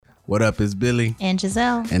What up, it's Billy. And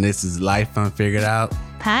Giselle. And this is Life Unfigured Out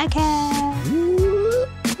Podcast. Woo,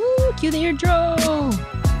 woo, cue the intro.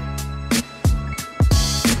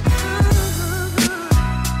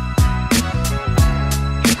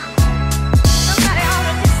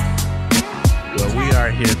 Well, we are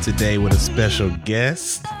here today with a special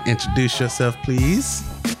guest. Introduce yourself, please.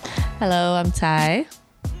 Hello, I'm Ty.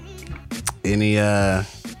 Any,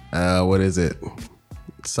 what is it?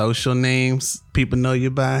 Social names people know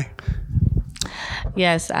you by?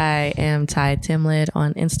 Yes, I am Ty Timlett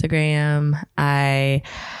on Instagram.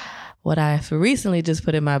 What I've recently just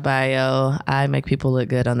put in my bio, I make people look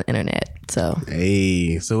good on the internet. So,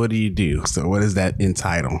 hey, so what do you do? So what is that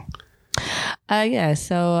entitled?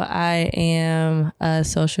 So I am a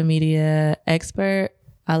social media expert.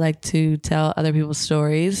 I like to tell other people's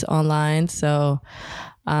stories online. So,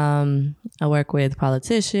 I work with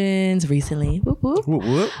politicians recently. Whoop, whoop. Whoop,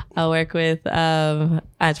 whoop. I work with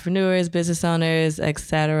entrepreneurs, business owners,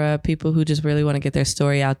 etc. People who just really want to get their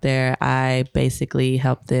story out there. I basically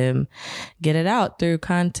help them get it out through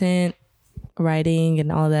content, writing,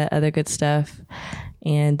 and all that other good stuff.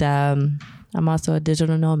 And I'm also a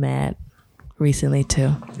digital nomad recently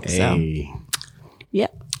too. Hey. So,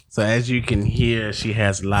 yep. So as you can hear, she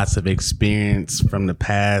has lots of experience from the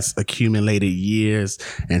past accumulated years.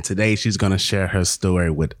 And today she's going to share her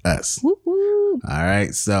story with us. Woo, woo. All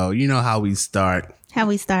right. So you know how we start. How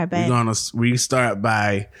we start, babe? We start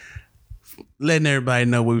by letting everybody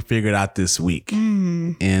know what we figured out this week.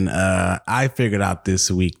 And I figured out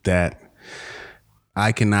this week that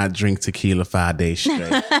I cannot drink tequila 5 days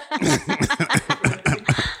straight.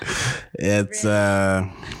 It's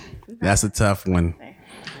that's a tough one.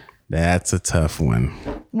 That's a tough one.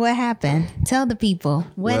 What happened? Tell the people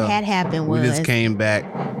what had happened. We just came back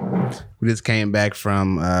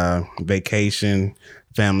from vacation.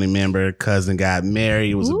 Family member, cousin got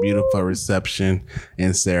married. It was a beautiful reception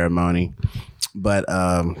and ceremony. But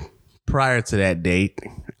prior to that date,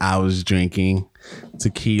 I was drinking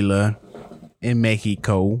tequila in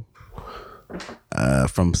Mexico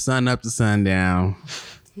from sun up to sundown.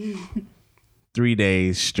 3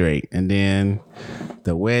 days straight, and then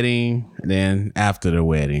the wedding, and then after the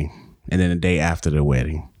wedding, and then the day after the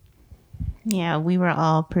wedding. Yeah, we were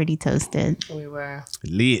all pretty toasted. We were.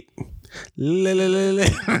 Lit.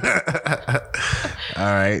 All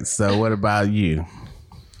right, so what about you?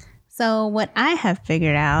 So what I have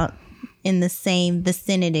figured out in the same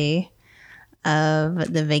vicinity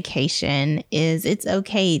of the vacation is it's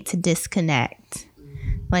okay to disconnect.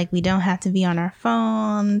 Like, we don't have to be on our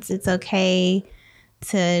phones. It's okay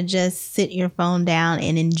to just sit your phone down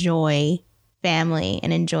and enjoy family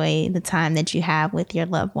and enjoy the time that you have with your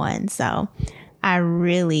loved ones. So I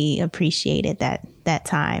really appreciated that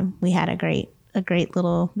time. We had a great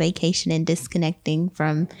little vacation and disconnecting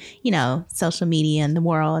from, social media and the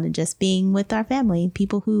world and just being with our family,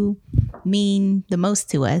 people who mean the most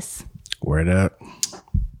to us. Word up.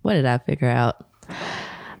 What did I figure out?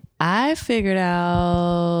 I figured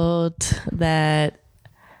out that,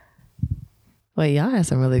 y'all had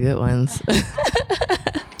some really good ones.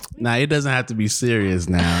 Now, it doesn't have to be serious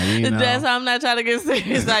now. That's how I'm not trying to get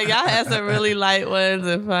serious. Like, y'all had some really light ones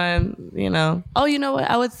and fun, Oh, you know what?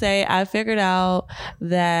 I would say I figured out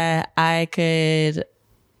that I could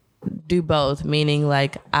do both, meaning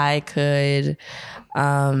like I could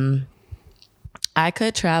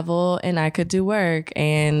travel and I could do work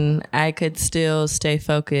and I could still stay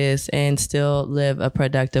focused and still live a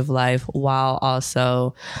productive life while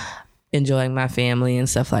also enjoying my family and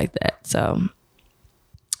stuff like that. So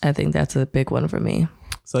I think that's a big one for me.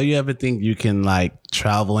 So you ever think you can like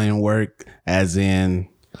travel and work, as in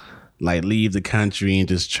like leave the country and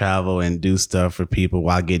just travel and do stuff for people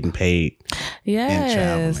while getting paid?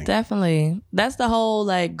 Yes, definitely. That's the whole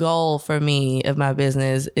like goal for me of my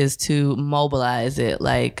business, is to mobilize it.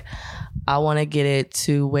 Like, I want to get it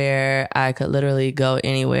to where I could literally go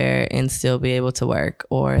anywhere and still be able to work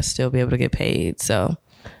or still be able to get paid. So,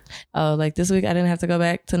 like this week I didn't have to go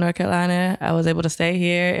back to North Carolina. I was able to stay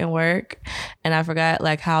here and work, and I forgot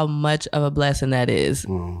like how much of a blessing that is.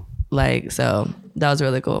 Like, so that was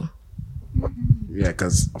really cool. Yeah,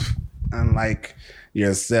 because unlike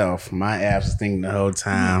yourself, my apps was thinking the whole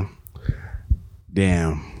time,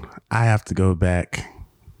 damn, I have to go back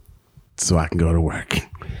so I can go to work.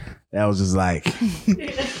 That was just like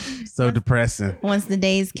so depressing. Once the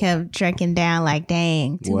days kept trekking down, like,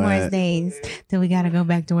 dang, two more days till we got to go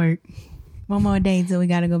back to work. One more day till we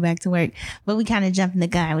got to go back to work. But we kind of jumping the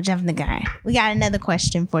gun. We're jumping the gun. We got another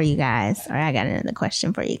question for you guys. Or I got another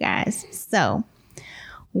question for you guys. So,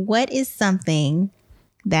 what is something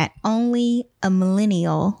that only a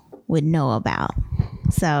millennial would know about?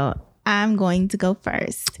 So I'm going to go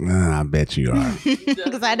first. I bet you are.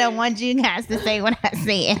 Because I don't want you guys to say what I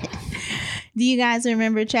said. Do you guys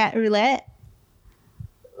remember chat roulette?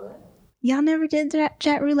 Y'all never did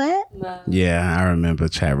chat roulette? No. Yeah, I remember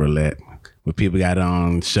chat roulette. When people got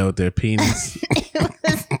on, showed their penis.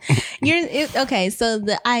 Okay, so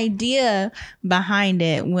the idea behind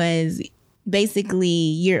it was basically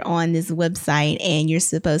you're on this website and you're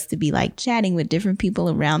supposed to be like chatting with different people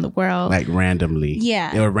around the world. Like randomly.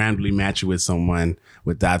 Yeah. It would randomly match you with someone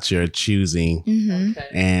without your choosing. Mm-hmm. Okay.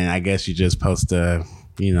 And I guess you're just supposed to,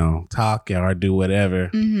 talk or do whatever.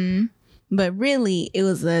 Mm-hmm. But really, it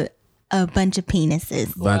was a bunch of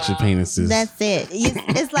penises. Bunch of penises. That's it.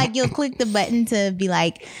 It's like you'll click the button to be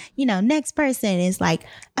like, next person is like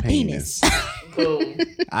a penis. Boom.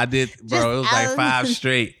 I did, bro. It was like 5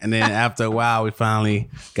 straight. And then after a while, we finally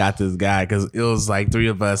got this guy because it was like 3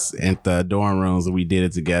 of us in the dorm rooms and we did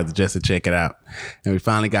it together just to check it out. And we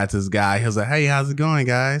finally got this guy. He was like, hey, how's it going,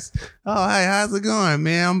 guys? Oh, hey, how's it going,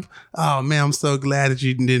 man? Oh, man, I'm so glad that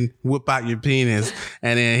you didn't whip out your penis.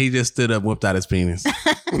 And then he just stood up and whipped out his penis.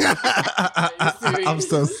 I'm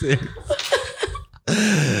so serious.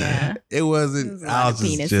 Yeah. It wasn't, I was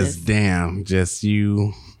just damn, just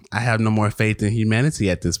you. I have no more faith in humanity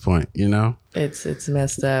at this point, It's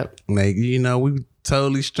messed up. Like, we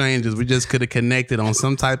totally strangers. We just could have connected on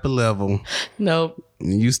some type of level. Nope.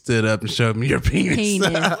 And you stood up and showed me your penis.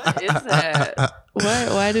 What is that?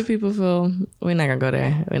 Why do people feel we're not gonna go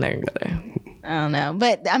there? I don't know.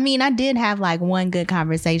 But I mean, I did have like one good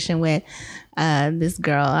conversation with this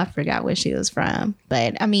girl. I forgot where she was from.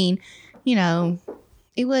 But I mean,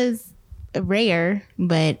 it was rare,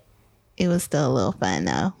 but it was still a little fun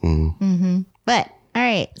though. Mm-hmm. But all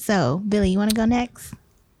right. So Billy, you want to go next?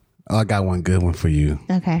 Oh, I got one good one for you.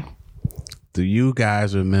 Okay. Do you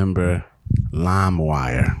guys remember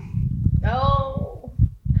LimeWire? No.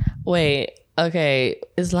 Wait. Okay.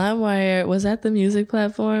 Is LimeWire, was that the music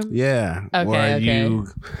platform? Yeah. Okay, Where okay. you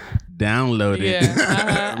downloaded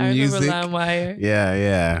Yeah. I music. remember LimeWire.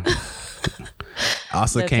 Yeah.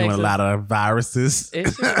 Also That came with a takes lot of viruses.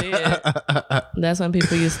 It sure did. That's when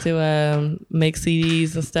people used to make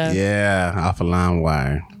CDs and stuff. Yeah, off of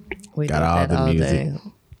LimeWire. We Got did all that the all music. day.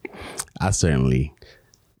 I certainly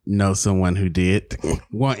know someone who did.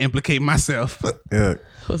 Won't implicate myself.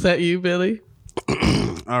 Was that you, Billy?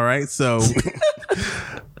 All right. So,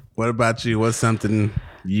 what about you? What's something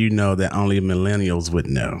that only millennials would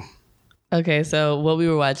know? Okay, so what we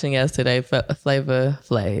were watching yesterday, Flavor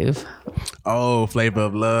Flav. Oh, Flavor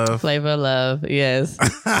of Love. Flavor of Love, yes.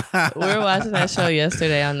 We were watching that show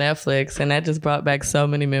yesterday on Netflix, and that just brought back so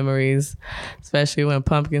many memories, especially when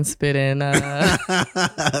Pumpkin spit in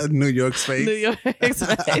New York's face. New York's face.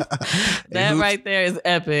 That Hoops- right there is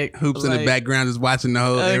epic. Hoops in the Like, background just watching the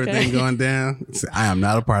whole everything going down. I am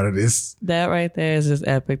not a part of this that right there is just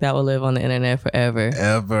epic. That will live on the internet forever.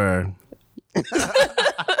 ever.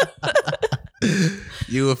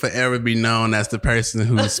 You will forever be known as the person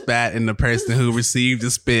who spat and the person who received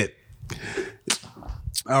the spit.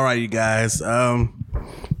 All right, you guys. If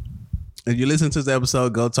you listen to this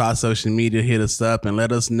episode, go to our social media, hit us up, and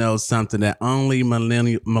let us know something that only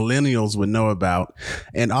millennials would know about.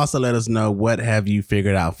 And also let us know what have you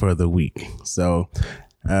figured out for the week. So,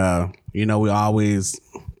 we always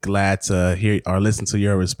glad to hear or listen to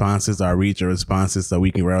your responses or read your responses so we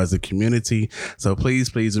can grow as a community. So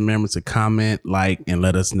please remember to comment, like, and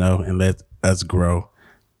let us know and let us grow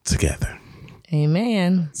together.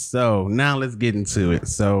 Amen. So now let's get into it.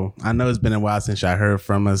 So I know it's been a while since y'all heard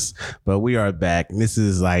from us, but we are back. This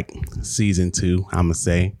is like season 2, I'm gonna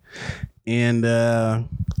say. And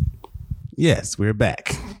yes, we're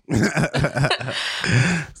back.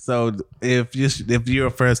 So if you're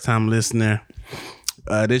a first time listener,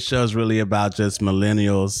 this show is really about just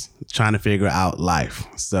millennials trying to figure out life.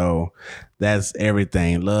 So that's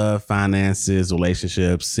everything: love, finances,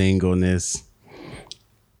 relationships, singleness,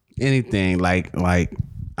 anything. Like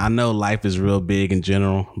I know life is real big in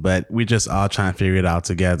general, but we just all trying to figure it out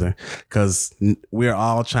together because we're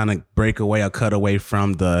all trying to break away or cut away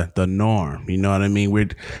from the norm. You know what I mean?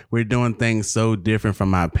 We're doing things so different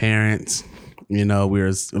from our parents.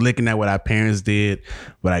 We're looking at what our parents did,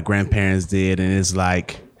 what our grandparents did, and it's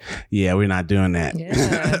like, yeah, we're not doing that.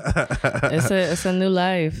 Yeah. It's a new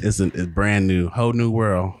life. It's brand new, whole new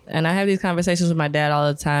world. And I have these conversations with my dad all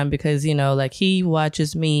the time because, he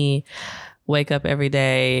watches me wake up every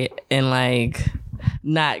day and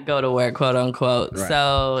not go to work, quote unquote. Right.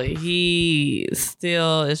 So he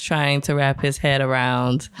still is trying to wrap his head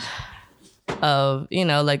around of,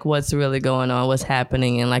 what's really going on, what's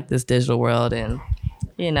happening in this digital world. And,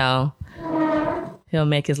 he'll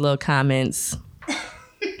make his little comments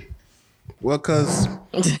Well, because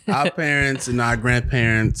our parents and our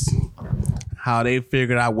grandparents, how they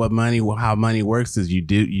figured out how money works is you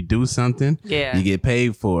do something, you get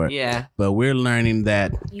paid for it. Yeah. But we're learning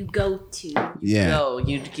that you go to.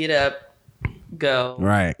 You get up, go.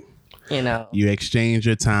 Right. You know. You exchange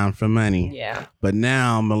your time for money. Yeah. But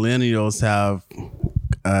now millennials have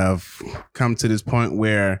come to this point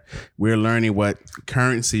where we're learning what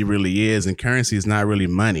currency really is, and currency is not really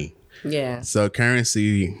money. Yeah. So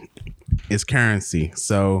currency is currency.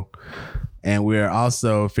 So, and we're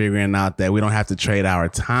also figuring out that we don't have to trade our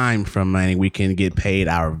time for money. We can get paid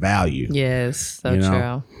our value. Yes, so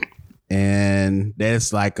true. And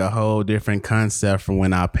that's like a whole different concept from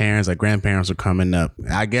when our parents or grandparents were coming up.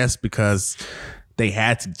 I guess because they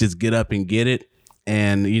had to just get up and get it.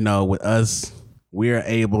 And, you know, with us, we're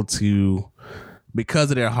able to,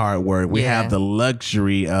 because of their hard work, we have the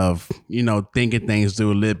luxury of, you know, thinking things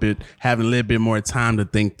through a little bit, having a little bit more time to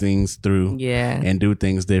think things through and do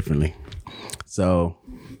things differently. So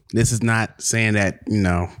this is not saying that, you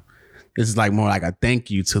know, this is like more like a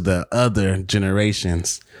thank you to the other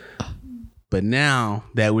generations. But now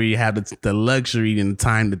that we have the luxury and the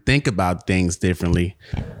time to think about things differently.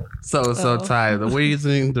 So Ty, the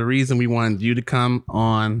reason we wanted you to come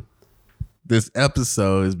on this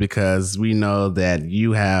episode is because we know that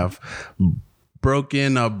you have broke away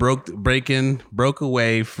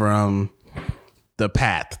from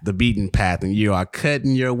the beaten path, and you are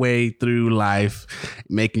cutting your way through life,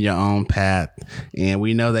 making your own path. And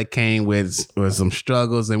we know that came with some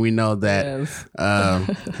struggles, and we know that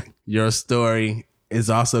your story is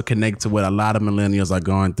also connected to what a lot of millennials are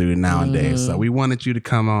going through nowadays. So we wanted you to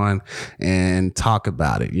come on and talk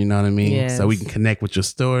about it. You know what I mean? Yes. So we can connect with your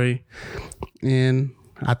story. And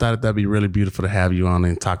I thought that'd be really beautiful to have you on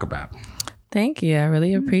and talk about. Thank you. I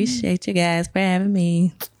really appreciate you guys for having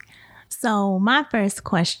me. So my first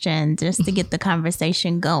question, just to get the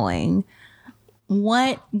conversation going,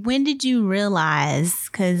 when did you realize,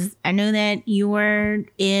 because I know that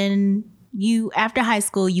after high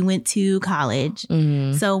school, you went to college.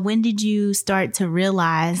 Mm-hmm. So when did you start to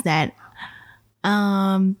realize that,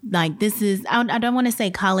 like this is, I don't want to say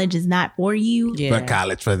college is not for you. Yeah. But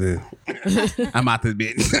college for I'm out this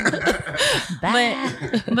bitch.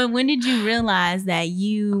 but when did you realize that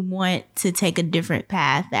you want to take a different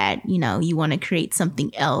path, that, you know, you want to create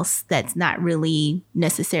something else that's not really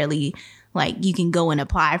necessarily like you can go and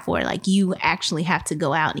apply for, like you actually have to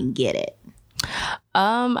go out and get it?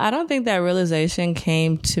 I don't think that realization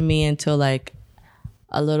came to me until like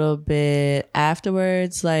a little bit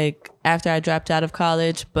afterwards, like after I dropped out of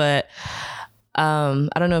college. But I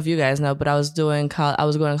don't know if you guys know, but I was going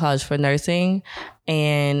to college for nursing,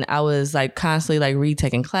 and I was like constantly like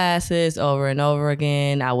retaking classes over and over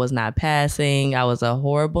again. I was not passing. I was a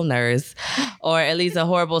horrible nurse, or at least a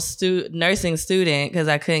horrible nursing student, because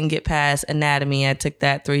I couldn't get past anatomy. I took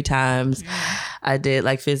that 3 times. I did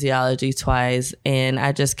like physiology twice, and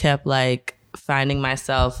I just kept like finding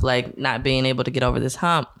myself like not being able to get over this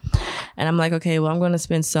hump. And I'm like, okay, well, I'm going to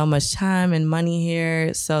spend so much time and money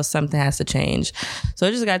here, so something has to change. So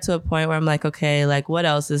I just got to a point where I'm like, okay, like what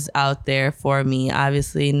else is out there for me?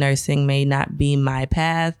 Obviously, nursing may not be my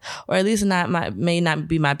path, or at least may not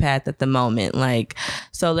be my path at the moment. Like,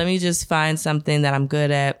 so let me just find something that I'm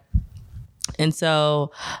good at. And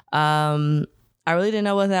so, I really didn't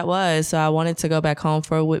know what that was. So I wanted to go back home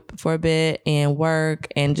for a bit and work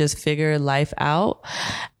and just figure life out.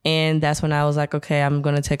 And that's when I was like, okay, I'm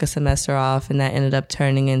going to take a semester off. And that ended up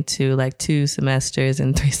turning into like 2 semesters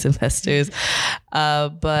and 3 semesters.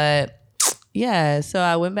 But yeah, so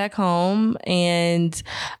I went back home and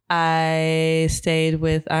I stayed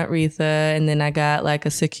with Aunt Retha, and then I got like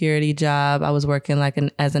a security job. I was working like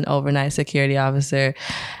as an overnight security officer.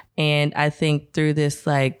 And I think through this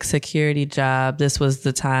like security job, this was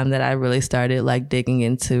the time that I really started like digging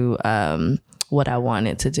into what I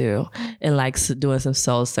wanted to do and like doing some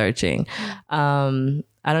soul searching. I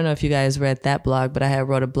don't know if you guys read that blog, but I had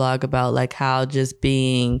wrote a blog about like how just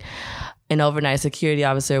being an overnight security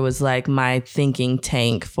officer was like my thinking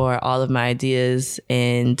tank for all of my ideas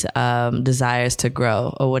and desires to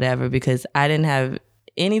grow or whatever, because I didn't have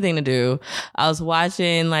anything to do. I was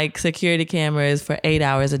watching like security cameras for 8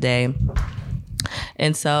 hours a day.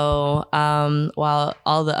 And so while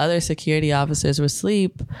all the other security officers were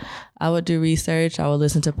asleep, I would do research. I would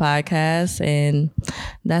listen to podcasts. And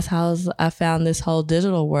that's how I found this whole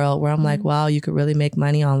digital world where I'm like, wow, you could really make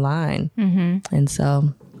money online. Mm-hmm. And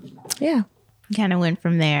so, yeah. Kind of went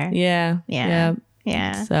from there. Yeah.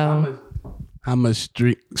 So how much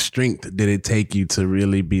strength did it take you to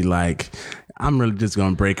really be like, I'm really just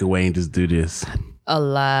going to break away and just do this? A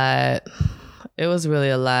lot. It was really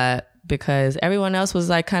a lot because everyone else was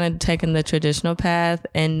like kind of taking the traditional path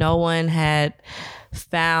and no one had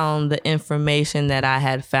found the information that I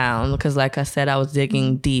had found because like I said, I was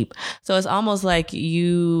digging deep. So it's almost like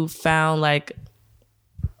you found like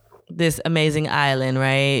this amazing island,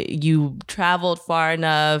 right? You traveled far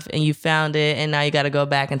enough and you found it and now you got to go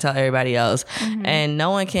back and tell everybody else. And no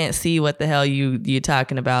one can't see what the hell you're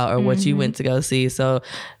talking about or what you went to go see. So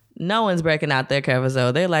no one's breaking out their comfort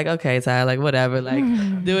zone. They're like, okay, Ty, like whatever, like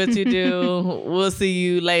do what you do. We'll see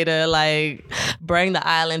you later. Like bring the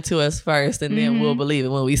island to us first and then we'll believe it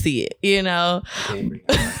when we see it, you know? You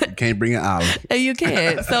can't bring an island. And you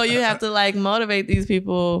can't. So you have to like motivate these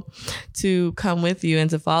people to come with you and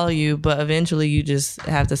to follow you. But eventually you just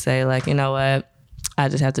have to say like, you know what? I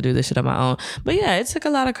just have to do this shit on my own. But yeah, it took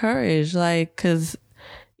a lot of courage. Like, cause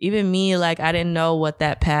even me, like, I didn't know what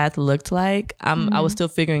that path looked like. I was still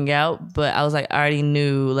figuring out, but I was like, I already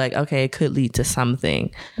knew, like, okay, it could lead to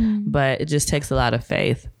something. But it just takes a lot of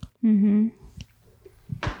faith.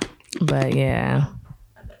 But yeah.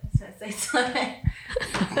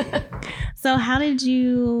 So how did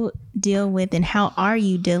you deal with and how are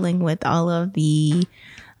you dealing with all of the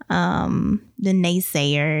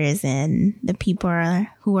naysayers and the people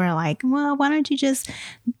who are like, well, why don't you just,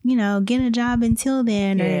 you know, get a job until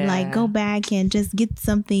then or like go back and just get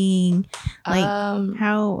something like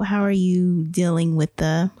how are you dealing with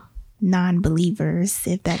the non-believers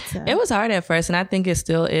if that's it was hard at first and I think it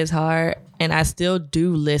still is hard and I still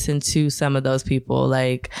do listen to some of those people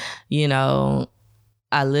like, you know,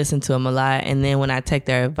 I listen to them a lot. And then when I take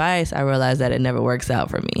their advice, I realize that it never works out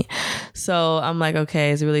for me. So I'm like,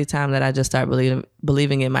 okay, it's really time that I just start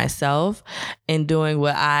believing in myself and doing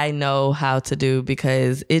what I know how to do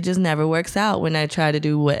because it just never works out when I try to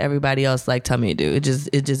do what everybody else like tell me to do.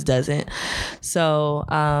 It just doesn't. So,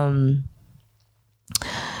 I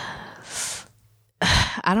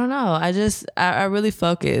don't know. I really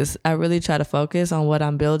focus. I really try to focus on what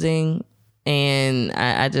I'm building. And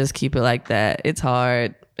I just keep it like that. It's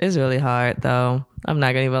hard. It's really hard though. I'm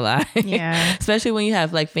not gonna even lie. Yeah. Especially when you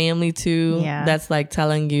have like family too. Yeah. That's like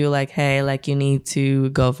telling you like, hey, like you need to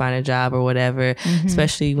go find a job or whatever.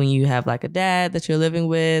 Especially when you have like a dad that you're living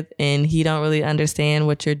with and he don't really understand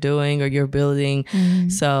what you're doing or you're building.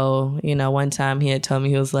 So, you know, one time he had told me,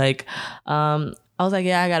 he was like, I was like,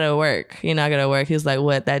 yeah, I gotta work. You know, I gotta work. He was like,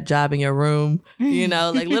 what, that job in your room? You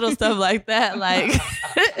know, like little stuff like that. Like,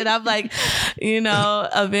 and I'm like, you know,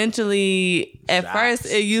 eventually at first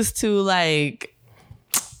it used to like,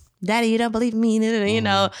 Daddy, you don't believe me? You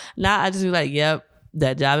know, now I just be like, yep,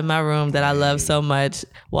 that job in my room that I love so much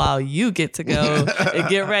while you get to go and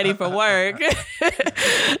get ready for work.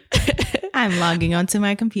 I'm logging onto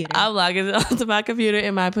my computer. I'm logging onto my computer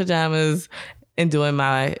in my pajamas and doing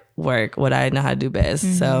my work, what I know how to do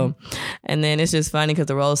best. So, and then it's just funny because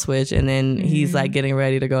the roles switch and then he's like getting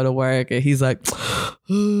ready to go to work and he's like, I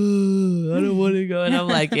don't want to go. And I'm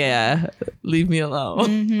like, yeah, leave me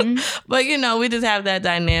alone. But you know, we just have that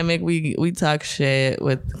dynamic. We talk shit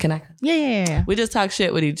with, can I? Yeah. We just talk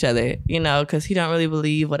shit with each other, you know, because he don't really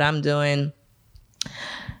believe what I'm doing.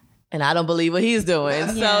 And I don't believe what he's doing.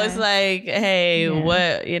 So it's like, hey,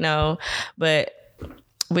 what, you know, but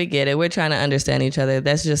we get it. We're trying to understand each other.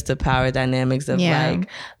 That's just the power dynamics of like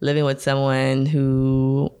living with someone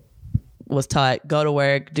who was taught, go to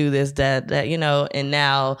work, do this, that, you know, and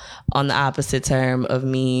now on the opposite term of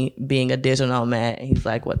me being a digital nomad. And he's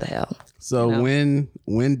like, what the hell? So you know?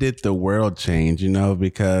 when did the world change, you know,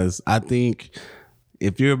 because I think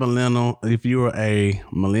if you're a millennial, I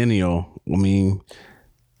mean,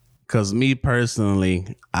 because me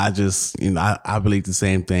personally, I just, you know, I believe the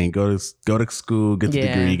same thing. Go to school, get the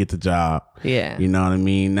degree, get the job. Yeah. You know what I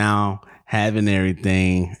mean? Now, having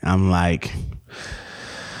everything, I'm like,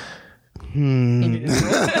 So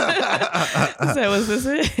was this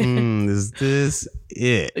it? Is this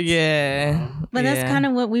it? Yeah. But that's kind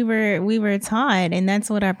of what we were taught, and that's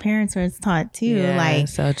what our parents were taught too. Yeah, like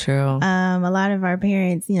so true. A lot of our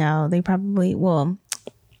parents, you know, they probably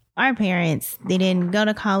our parents, they didn't go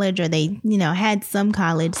to college or they, you know, had some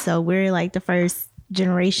college. So we're like the first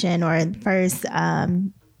generation or first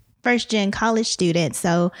gen college students.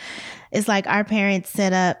 So it's like our parents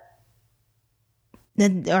set up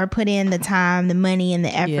or put in the time, the money and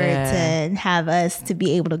the effort to have us to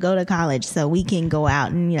be able to go to college so we can go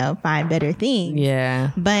out and, you know, find better things.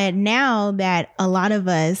 Yeah. But now that a lot of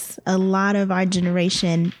our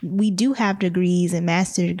generation, we do have degrees and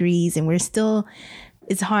master degrees and we're still,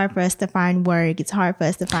 it's hard for us to find work. It's hard for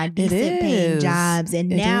us to find decent paying jobs. And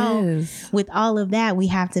now with all of that, we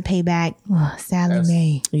have to pay back Sally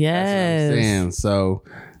Mae. Yes. That's what I'm saying. So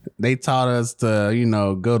they taught us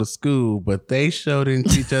to, go to school, but they sure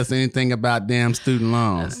didn't teach us anything about damn student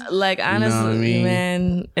loans. Like, honestly, You know what I mean?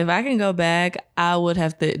 man, if I can go back, I would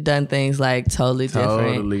have done things like totally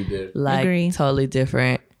different. Totally different. Like, Agree. totally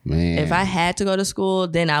different. Man. If I had to go to school,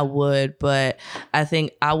 then I would. But I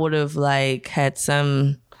think I would have I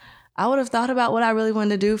would have thought about what I really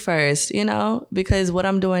wanted to do first, because what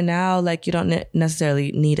I'm doing now, like, you don't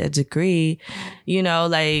necessarily need a degree,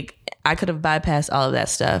 like I could have bypassed all of that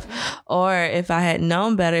stuff. Or if I had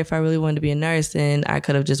known better, if I really wanted to be a nurse, then I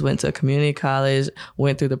could have just went to a community college,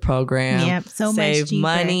 went through the program, Yep, so saved much cheaper.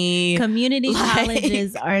 money. Community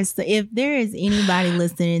colleges are, if there is anybody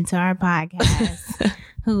listening to our podcast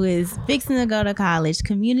who is fixing to go to college,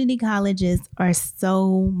 community colleges are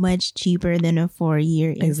so much cheaper than a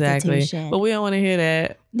 4-year Exactly. institution. But we don't want to hear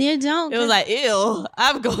that. They don't. It was like, ew,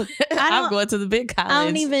 I'm going to the big college. I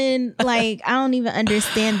don't even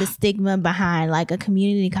understand the stigma behind like a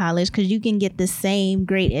community college, because you can get the same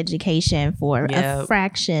great education for a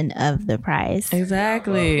fraction of the price.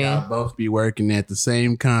 Exactly. Y'all both be working at the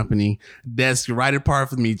same company, desk right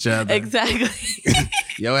apart from each other. Exactly.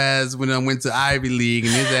 Your ass went to Ivy League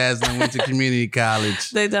and his ass went to community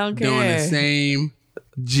college. They don't care. Doing the same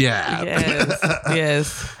job.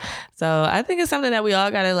 Yes. So I think it's something that we all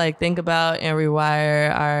got to like think about and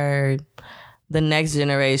rewire the next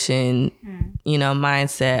generation,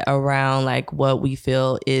 mindset around like what we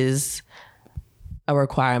feel is a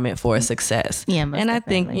requirement for success. Yeah, and I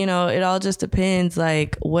think, it all just depends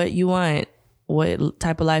like what you want, what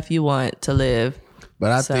type of life you want to live.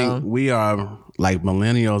 But I think we are like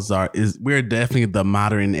millennials we're definitely the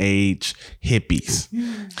modern age hippies.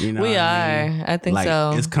 You know we what are. I mean? I think like,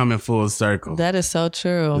 so. It's coming full circle. That is so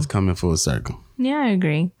true. It's coming full circle. Yeah, I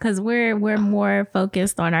agree. Because we're more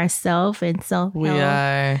focused on ourself and self-help. We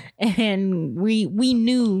are. And we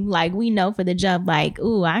know for the job, like,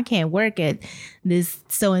 ooh, I can't work at this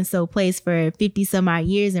so-and-so place for 50 some odd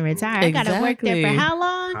years and retire. Exactly. I got to work there for how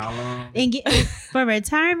long? And get for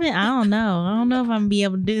retirement? I don't know if I'm going to be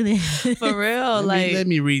able to do this. For real. Let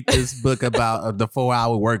me read this book about the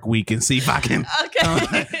 4-hour work week and see if I can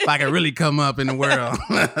if I can really come up in the world.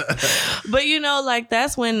 But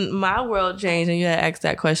that's when my world changed. And you had asked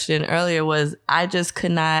that question earlier, was I just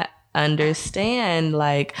could not understand.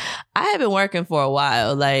 Like, I have been working for a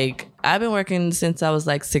while. Like, I've been working since I was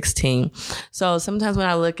like 16. So sometimes when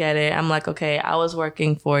I look at it, I'm like, okay, I was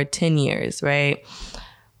working for 10 years, right?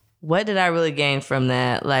 What did I really gain from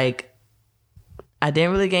that? Like, I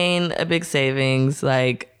didn't really gain a big savings.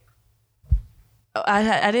 Like,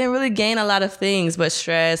 I didn't really gain a lot of things, but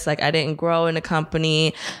stress. Like, I didn't grow in the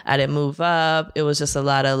company. I didn't move up. It was just a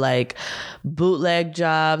lot of like bootleg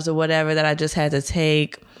jobs or whatever that I just had to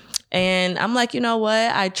take. And I'm like, you know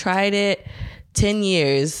what? I tried it 10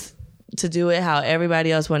 years to do it how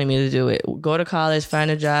everybody else wanted me to do it. Go to college,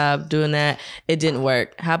 find a job, doing that. It didn't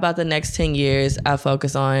work. How about the next 10 years I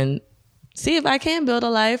focus on see if I can build a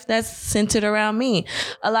life that's centered around me.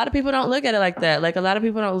 A lot of people don't look at it like that. Like, a lot of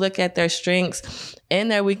people don't look at their strengths and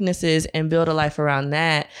their weaknesses and build a life around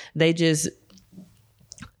that. They just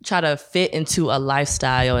try to fit into a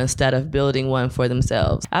lifestyle instead of building one for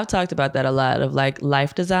themselves. I've talked about that a lot, of like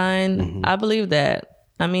life design. Mm-hmm. I believe that.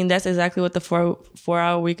 I mean, that's exactly what the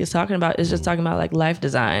 4-hour week is talking about. It's just talking about like life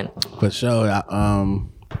design. For sure.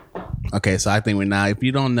 Okay, so I think if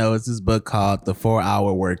you don't know, it's this book called The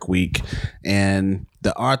 4-Hour Work Week. And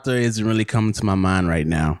the author isn't really coming to my mind right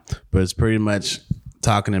now, but it's pretty much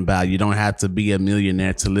talking about you don't have to be a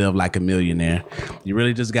millionaire to live like a millionaire. You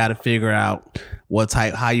really just got to figure out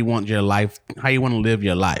how you want your life, how you want to live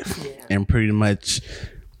your life, and pretty much,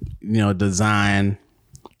 design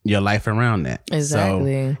your life around that.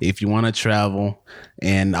 Exactly. So if you want to travel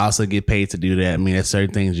and also get paid to do that, I mean, there's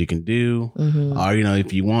certain things you can do. Mm-hmm. Or,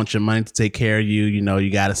 if you want your money to take care of you,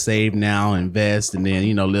 you got to save now, invest, and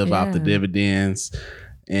then, live off the dividends.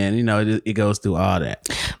 And, it goes through all that.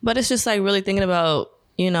 But it's just like really thinking about,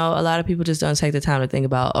 a lot of people just don't take the time to think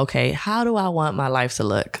about, okay, how do I want my life to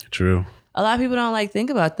look? True. A lot of people don't think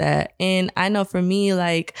about that. And I know for me,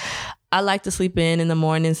 like, I like to sleep in the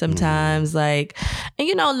morning sometimes, like, and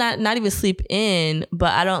not even sleep in,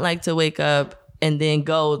 but I don't like to wake up and then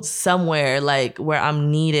go somewhere like where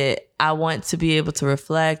I'm needed. I want to be able to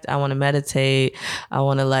reflect. I want to meditate. I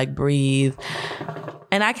want to like breathe.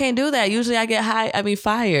 And I can't do that. Usually I get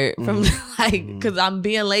fired from because I'm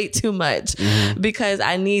being late too much because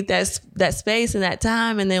I need that space and that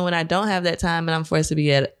time. And then when I don't have that time and I'm forced to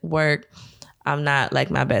be at work, I'm not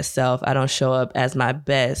like my best self. I don't show up as my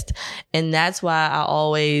best. And that's why I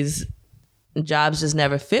always jobs just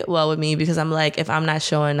never fit well with me because I'm like, if I'm not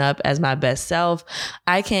showing up as my best self,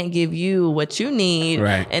 I can't give you what you need.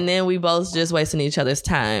 Right. And then we both just wasting each other's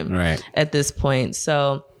time at this point.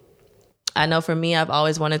 So I know for me, I've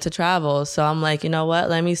always wanted to travel. So I'm like, you know what?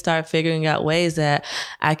 Let me start figuring out ways that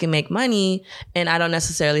I can make money and I don't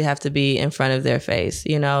necessarily have to be in front of their face,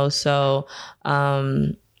 you know? So,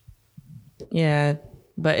 yeah,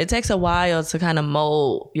 but it takes a while to kind of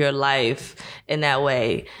mold your life in that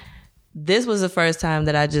way. This was the first time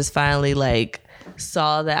that I just finally like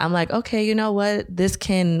saw that I'm like, okay, you know what? This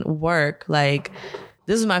can work. Like,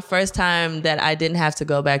 this is my first time that I didn't have to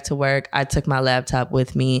go back to work. I took my laptop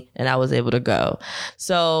with me and I was able to go.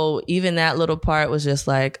 So even that little part was just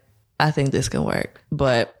like, I think this can work,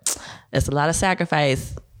 but it's a lot of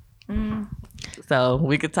sacrifice. So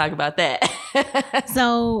we could talk about that.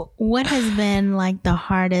 So what has been like the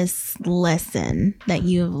hardest lesson that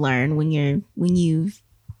you've learned when you're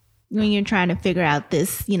trying to figure out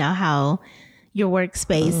this, you know, how your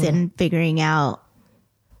workspace and figuring out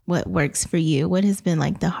what works for you? What has been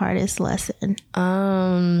like the hardest lesson?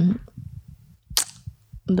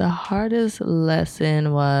 The hardest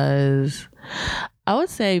lesson was, I would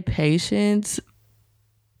say, patience.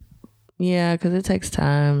 Yeah, because it takes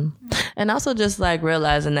time. And also just like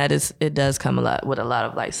realizing that it does come a lot with a lot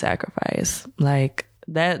of like sacrifice. Like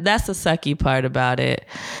that's the sucky part about it.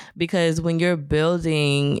 Because when you're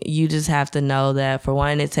building, you just have to know that for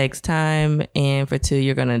one, it takes time. And for two,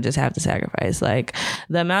 you're going to just have to sacrifice. Like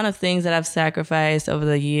the amount of things that I've sacrificed over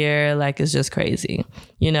the year, like is just crazy,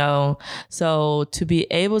 you know? So to be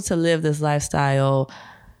able to live this lifestyle,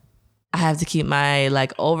 I have to keep my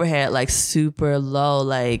like overhead like super low,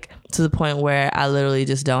 like to the point where I literally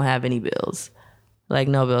just don't have any bills. Like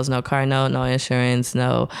no bills, no car note, no insurance,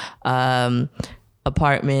 no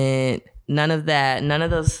apartment, none of that. None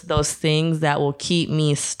of those things that will keep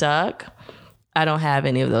me stuck. I don't have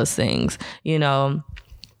any of those things. You know,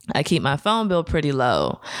 I keep my phone bill pretty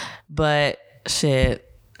low, but shit,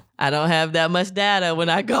 I don't have that much data when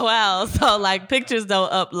I go out. So like pictures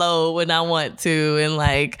don't upload when I want to. And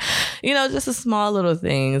like, you know, just the small little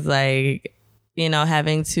things like, you know,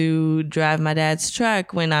 having to drive my dad's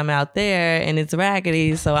truck when I'm out there and it's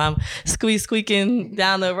raggedy. So I'm squeaking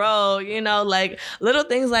down the road, you know, like little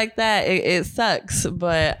things like that. It sucks.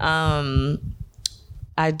 But I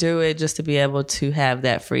do it just to be able to have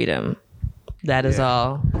that freedom. That is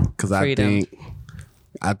all. Because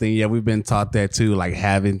I think, yeah, we've been taught that too. Like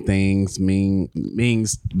having things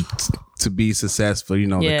means to be successful, you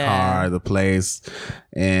know, the car, the place.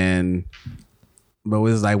 But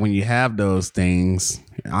it's like when you have those things,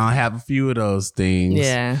 I have a few of those things.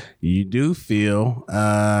 Yeah. You do feel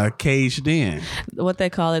caged in. What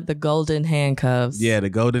they call it, the golden handcuffs. Yeah,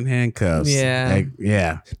 the golden handcuffs. Yeah. Like,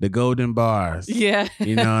 yeah. The golden bars. Yeah.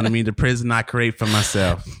 You know what I mean? The prison I create for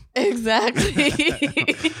myself. Exactly.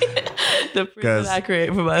 The prison I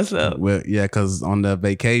create for myself. Well, yeah, because on the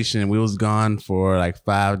vacation, we was gone for like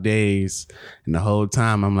 5 days. And the whole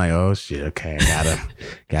time, I'm like, oh, shit, okay, I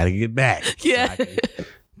gotta get back. Yeah. So I can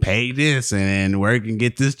pay this and work and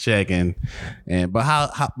get this check. But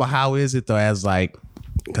how is it, though, as like,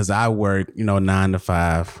 because I work, you know, 9 to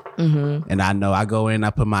 5. Mm-hmm. And I know I go in, I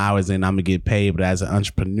put my hours in, I'm going to get paid. But as an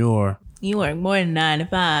entrepreneur. You work more than 9 to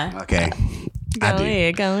 5. Okay. Go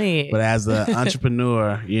ahead. But as an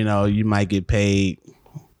entrepreneur, you know, you might get paid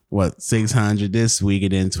 $600 this week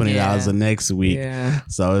and then $20 the next week. Yeah.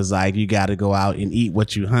 So it's like you got to go out and eat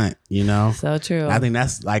what you hunt, you know? So true. I think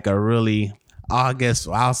that's like a really, I guess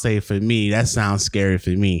I'll say for me, that sounds scary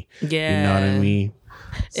for me. Yeah. You know what I mean?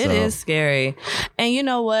 It is scary. And you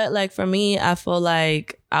know what? Like for me, I feel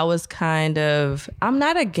like I was I'm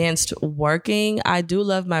not against working. I do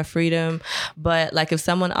love my freedom. But like if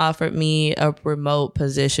someone offered me a remote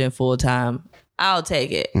position full time, I'll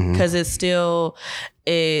take it because it's still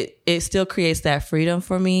it still creates that freedom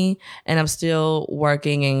for me, and I'm still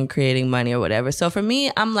working and creating money or whatever. So for me,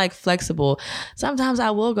 I'm like flexible. Sometimes I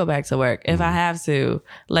will go back to work if I have to.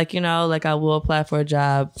 Like, you know, like I will apply for a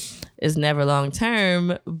job. It's never long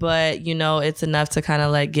term, but you know, it's enough to kind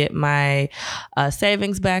of like get my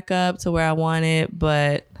savings back up to where I want it.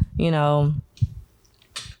 But you know,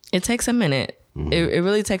 it takes a minute. It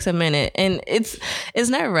really takes a minute, and it's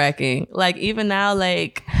nerve-wracking. Like even now,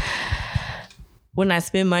 like when I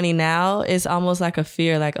spend money now, it's almost like a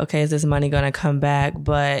fear. Like, okay, is this money gonna come back?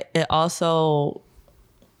 But it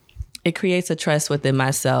creates a trust within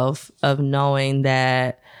myself of knowing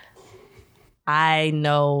that I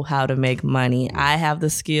know how to make money. I have the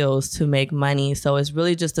skills to make money. So it's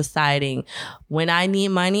really just deciding when I need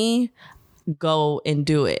money, go and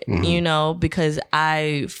do it, you know, because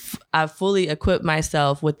I fully equipped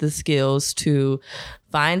myself with the skills to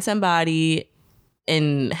find somebody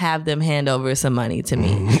and have them hand over some money to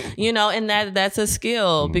me, you know, and that's a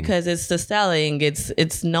skill because it's the selling,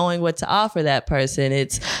 it's knowing what to offer that person,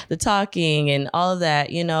 it's the talking and all of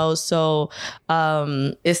that, you know. So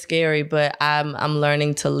it's scary, but I'm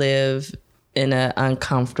learning to live in an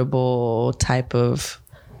uncomfortable type of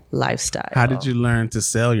lifestyle. How did you learn to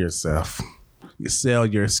sell yourself? You sell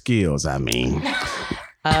your skills, I mean.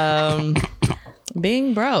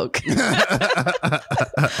 Being broke.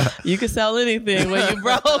 You can sell anything when you're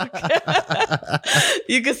broke.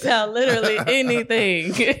 You can sell literally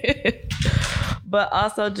anything. But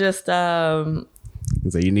also just So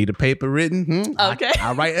you need a paper written? Okay.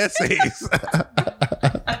 I write essays.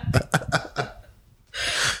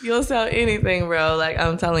 You'll sell anything, bro. Like,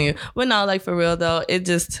 I'm telling you. But no, like, for real though, it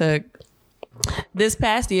just took this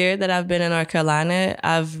past year that I've been in North Carolina,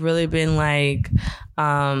 I've really been like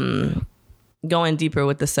going deeper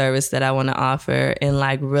with the service that I want to offer and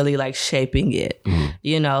like really like shaping it.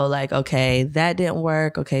 You know, like, okay, that didn't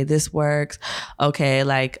work. Okay, this works. Okay,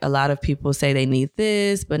 like a lot of people say they need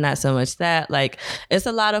this, but not so much that. Like, it's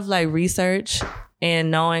a lot of like research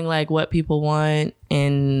and knowing like what people want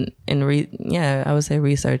and I would say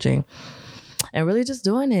researching and really just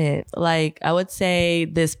doing it. Like, I would say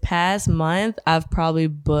this past month, I've probably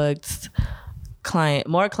booked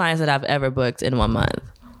more clients than I've ever booked in 1 month.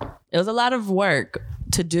 It was a lot of work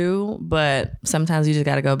to do, but sometimes you just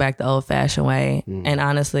got to go back the old fashioned way. And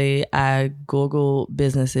honestly, I Googled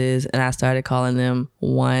businesses and I started calling them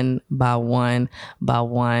one by one by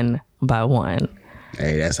one by one.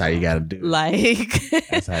 Hey, that's how you got to do it. Like,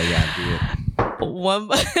 That's how you got to do it. one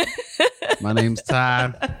by My name's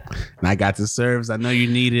Todd, and I got the service. I know you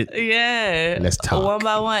need it. Yeah. Let's talk. One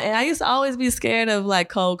by one. And I used to always be scared of like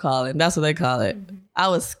cold calling. That's what they call it. I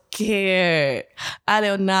was scared. I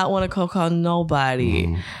did not want to cold call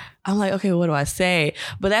nobody. I'm like, okay, what do I say?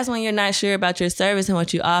 But that's when you're not sure about your service and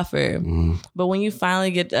what you offer. But when you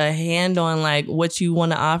finally get a hand on like what you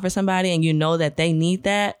want to offer somebody and you know that they need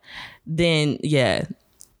that, then yeah,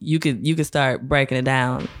 you could start breaking it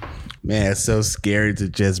down. Man, it's so scary to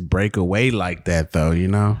just break away like that, though, you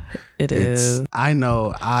know? It is. I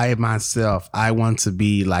know I want to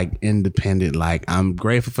be like independent. Like, I'm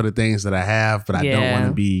grateful for the things that I have, but I don't want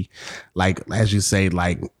to be like, as you say,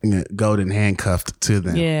 like golden handcuffed to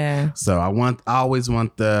them. Yeah. So I always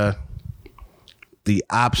want the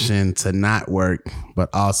option to not work, but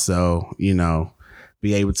also, you know,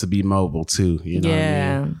 be able to be mobile too. You know what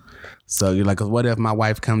I mean? So you're like, what if my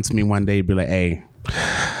wife comes to me one day and be like, hey,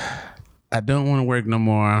 I don't want to work no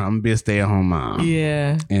more. I'm going to be a stay-at-home mom.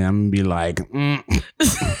 Yeah. And I'm going to be like,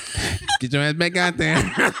 get your ass back out there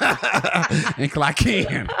and clock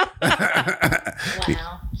in.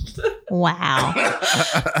 Wow.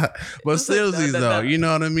 But seriously, though, you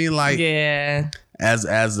know what I mean? Like, yeah. As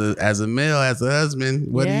a male, as a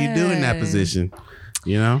husband, what do you do in that position?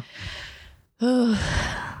 You know?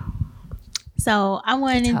 So I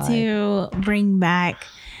wanted to bring back,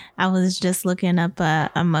 I was just looking up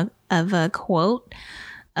a quote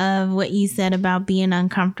of what you said about being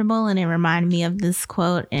uncomfortable, and it reminded me of this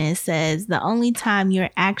quote, and it says, the only time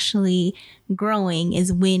you're actually growing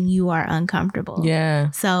is when you are uncomfortable.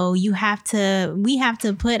 Yeah. So we have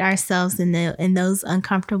to put ourselves in those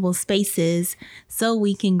uncomfortable spaces so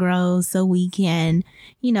we can grow, so we can,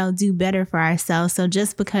 you know, do better for ourselves. So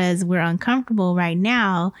just because we're uncomfortable right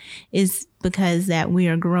now is because that we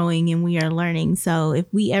are growing and we are learning. So if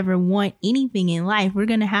we ever want anything in life, we're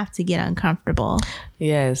going to have to get uncomfortable.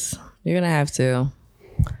 Yes, you're going to have to.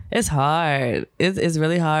 It's hard. It's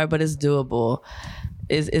really hard, but it's doable.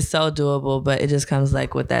 It's so doable, but it just comes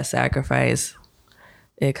like with that sacrifice.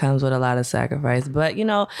 It comes with a lot of sacrifice. But, you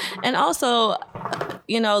know, and also,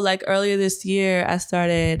 you know, like earlier this year, I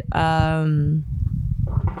started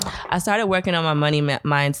working on my money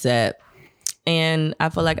mindset. And I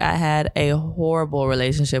feel like I had a horrible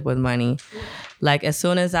relationship with money. Like, as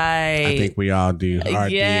soon as I think we all do.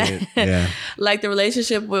 Yeah. Like, the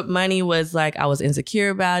relationship with money was like, I was insecure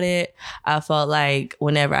about it. I felt like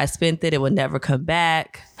whenever I spent it, it would never come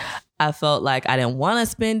back. I felt like I didn't want to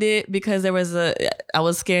spend it because I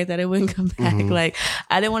was scared that it wouldn't come back. Like,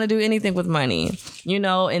 I didn't want to do anything with money, you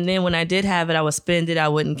know? And then when I did have it, I would spend it. I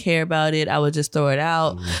wouldn't care about it. I would just throw it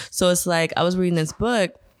out. So it's like, I was reading this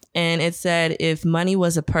book, And it said, if money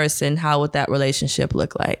was a person, how would that relationship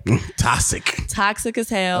look like? Toxic as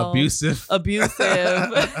hell. Abusive.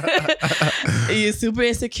 You're super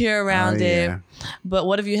insecure around it. Yeah. But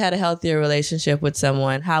what if you had a healthier relationship with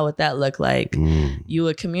someone? How would that look like? You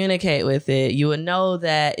would communicate with it. You would know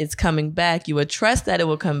that it's coming back. You would trust that it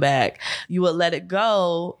will come back. You would let it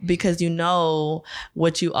go because you know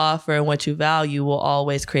what you offer and what you value will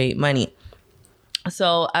always create money.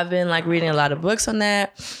 So I've been like reading a lot of books on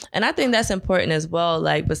that. And I think that's important as well.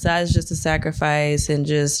 Like besides just the sacrifice and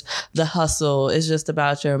just the hustle, it's just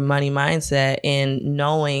about your money mindset and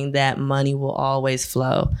knowing that money will always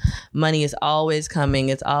flow. Money is always coming.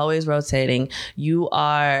 It's always rotating.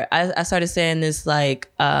 I started saying this like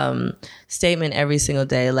statement every single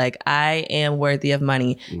day. Like, I am worthy of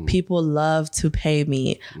money. People love to pay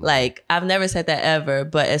me. Like, I've never said that ever.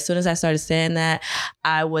 But as soon as I started saying that,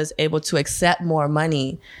 I was able to accept more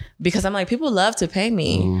money because I'm like, people love to pay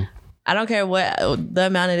me. I don't care what the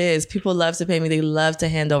amount it is. People love to pay me. They love to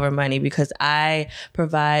hand over money because I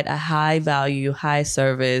provide a high value, high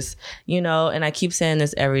service, and I keep saying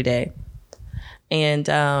this every day. And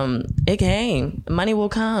it came. Money will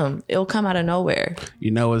come. It'll come out of nowhere.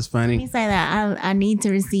 You know what's funny? Let me say that. I need to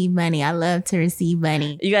receive money. I love to receive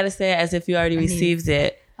money. You got to say it as if you already received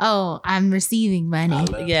it. Oh, I'm receiving money.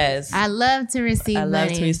 Yes. I love to receive money. I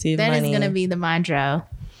love to receive money. That is going to be the mantra.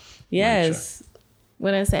 Yes.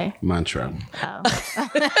 What did I say? Mantra. Oh.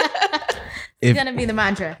 It's going to be the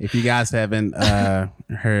mantra. If you guys haven't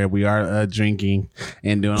heard, we are drinking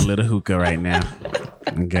and doing a little hookah right now.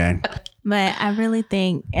 Okay. But I really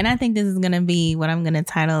think, and I think this is going to be what I'm going to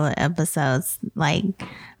title the episodes, like,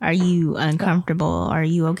 are you uncomfortable? Are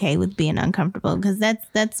you okay with being uncomfortable? Because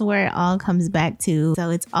that's where it all comes back to.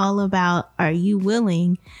 So it's all about, are you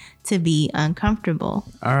willing to be uncomfortable?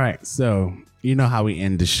 All right. So you know how we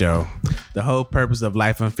end the show. The whole purpose of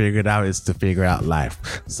Life Unfigured Out is to figure out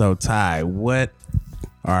life. So Ty, who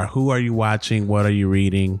are you watching? What are you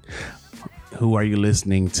reading? Who are you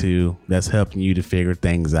listening to that's helping you to figure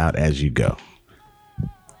things out as you go?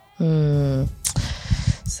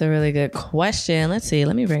 It's a really good question. Let's see.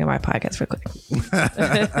 Let me bring up my podcast real quick.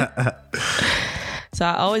 So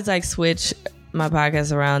I always like switch my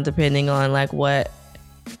podcast around depending on like what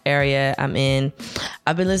area I'm in.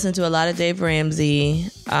 I've been listening to a lot of Dave Ramsey.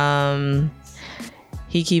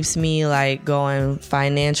 He keeps me like going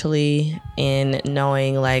financially and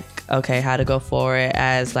knowing like, okay, how to go forward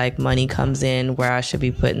as like money comes in, where I should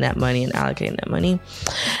be putting that money and allocating that money.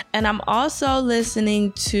 And I'm also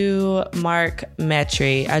listening to Mark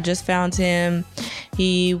Metry. I just found him.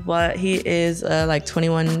 He is a like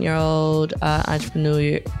 21-year-old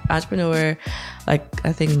entrepreneur, like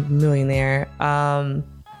I think millionaire.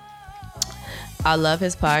 I love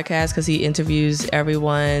his podcast because he interviews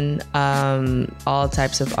everyone, all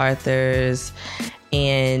types of authors,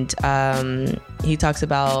 and he talks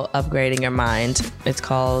about upgrading your mind. It's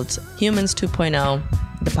called Humans 2.0,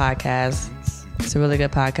 the podcast. It's a really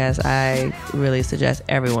good podcast. I really suggest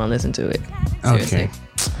everyone listen to it. Seriously.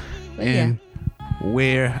 Okay. And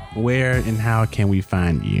where and how can we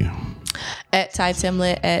find you? At Ty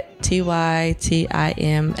Timlet, at TYTIMLET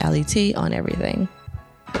on everything.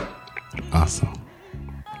 Awesome.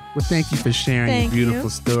 Well, thank you for sharing your beautiful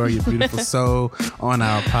story, your beautiful soul on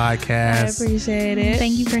our podcast. I appreciate it.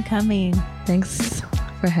 Thank you for coming. Thanks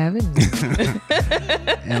for having me.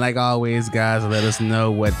 And like always, guys, let us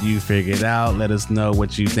know what you figured out. Let us know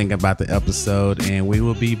what you think about the episode, and we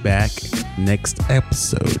will be back next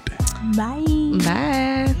episode. Bye.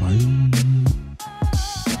 Bye.